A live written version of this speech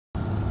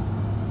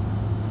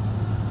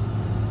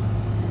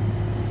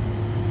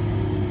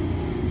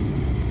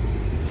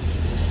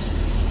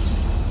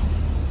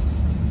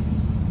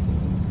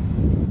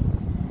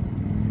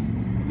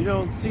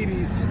don't see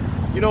these,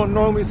 you don't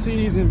normally see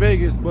these in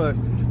Vegas, but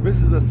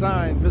this is a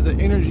sign. There's an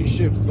energy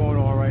shift going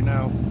on right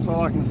now. That's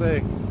all I can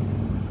say.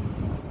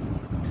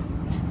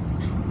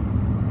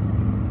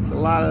 It's a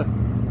lot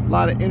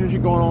of energy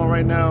going on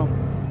right now.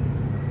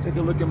 Take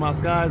a look at my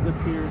skies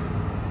up here.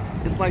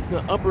 It's like the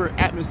upper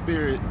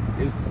atmosphere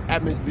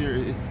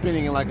is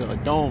spinning in like a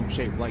dome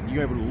shape. Like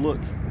you're able to look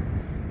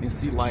and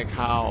see like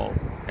how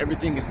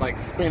everything is like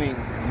spinning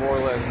more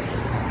or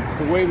less.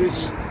 The way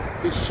this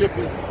ship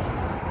is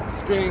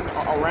spinning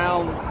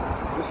around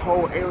this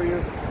whole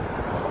area.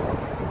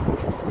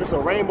 There's a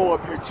rainbow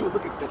up here too.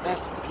 Look at that.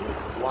 That's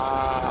beautiful.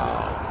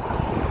 Wow.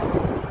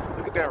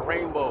 Look at that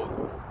rainbow.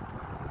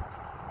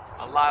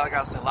 Like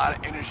I said, a lot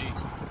of energy.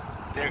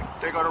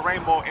 There go the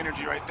rainbow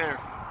energy right there.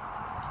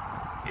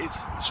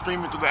 It's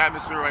streaming through the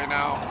atmosphere right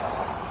now.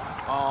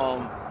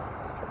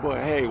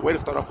 But hey, way to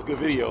start off a good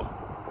video.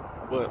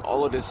 But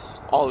all this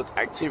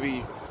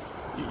activity,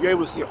 you're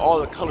able to see all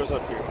the colors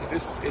up here.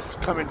 It's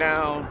coming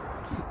down.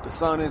 The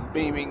sun is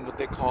beaming, what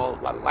they call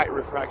light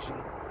refraction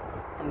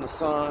from the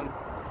sun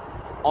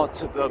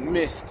onto the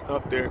mist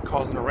up there,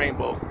 causing a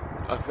rainbow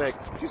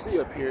effect. You see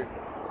up here,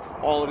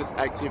 all of this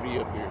activity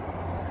up here.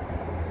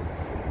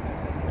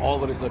 All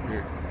of this up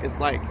here. It's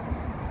like,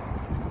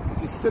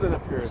 it's just sitting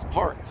up here, it's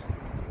parked.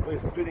 But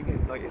it's spinning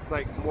it, like it's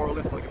like more or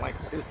less like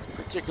this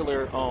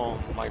particular,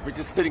 like we're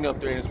just sitting up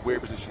there in this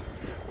weird position,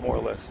 more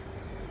or less.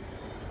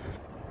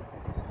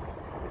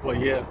 But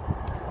yeah,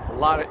 a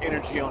lot of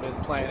energy on this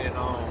planet.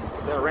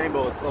 That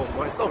rainbow is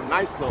it's so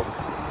nice though.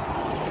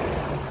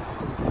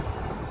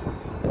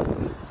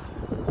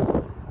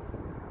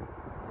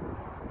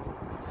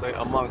 Say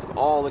amongst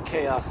all the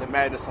chaos and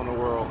madness on the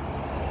world,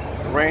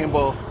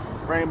 rainbow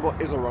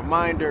is a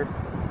reminder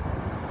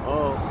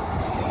of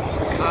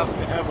the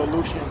constant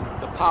evolution,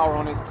 the power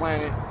on this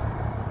planet.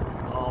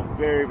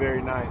 Very,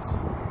 very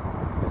nice.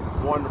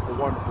 Wonderful,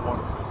 wonderful,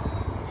 wonderful.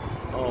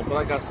 But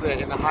like I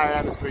said, in the higher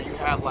atmosphere, you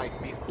have like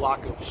these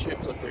block of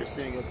ships up here,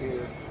 sitting up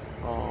here,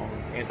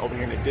 and over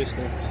here in the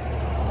distance,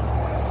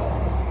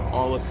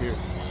 all up here,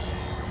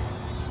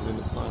 and then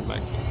the sun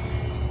back here.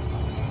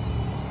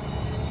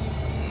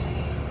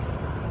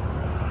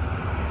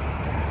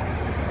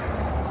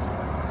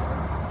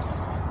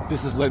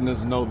 This is letting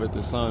us know that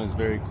the sun is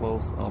very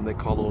close. They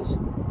call those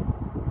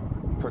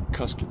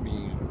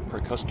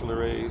percuscular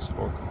rays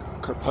or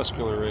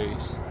crepuscular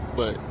rays,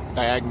 but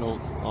diagonal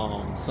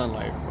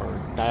sunlight or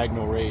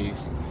diagonal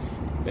rays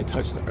that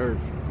touch the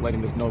earth,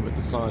 letting us know that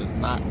the sun is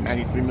not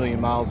 93 million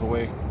miles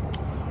away,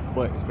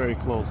 but it's very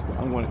close.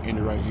 I'm going to end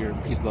it right here.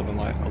 Peace, love, and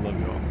light. I love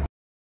you all.